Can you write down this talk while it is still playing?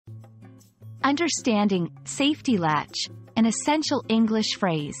Understanding safety latch, an essential English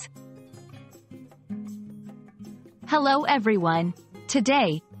phrase. Hello everyone.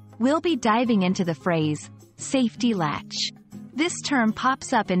 Today, we'll be diving into the phrase, safety latch. This term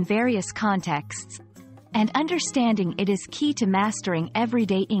pops up in various contexts, and understanding it is key to mastering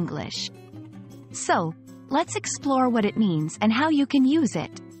everyday English. So, let's explore what it means and how you can use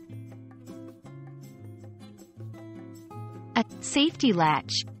it. A safety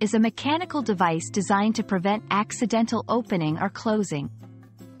latch is a mechanical device designed to prevent accidental opening or closing.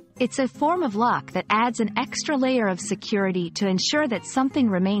 It's a form of lock that adds an extra layer of security to ensure that something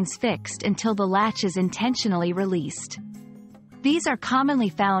remains fixed until the latch is intentionally released. These are commonly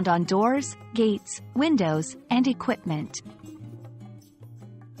found on doors, gates, windows, and equipment.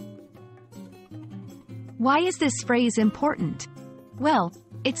 Why is this phrase important? Well,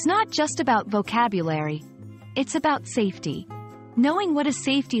 it's not just about vocabulary. It's about safety. Knowing what a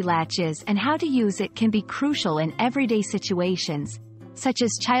safety latch is and how to use it can be crucial in everyday situations, such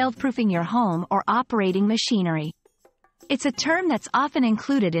as child-proofing your home or operating machinery. It's a term that's often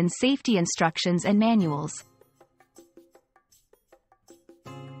included in safety instructions and manuals.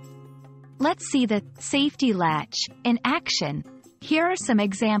 Let's see the safety latch in action. Here are some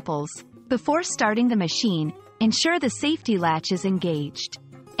examples. Before starting the machine, ensure the safety latch is engaged.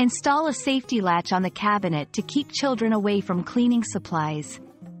 Install a safety latch on the cabinet to keep children away from cleaning supplies.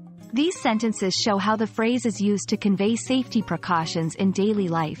 These sentences show how the phrase is used to convey safety precautions in daily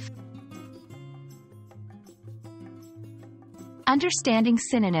life. Understanding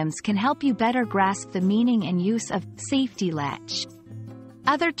synonyms can help you better grasp the meaning and use of safety latch.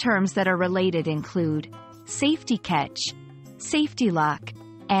 Other terms that are related include safety catch, safety lock,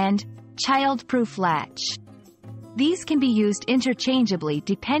 and child-proof latch. These can be used interchangeably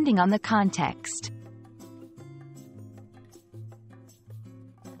depending on the context.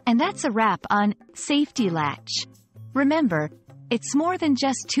 And that's a wrap on safety latch. Remember, it's more than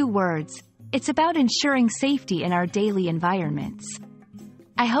just two words. It's about ensuring safety in our daily environments.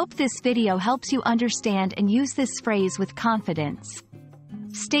 I hope this video helps you understand and use this phrase with confidence.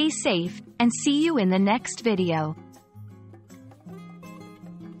 Stay safe, and see you in the next video.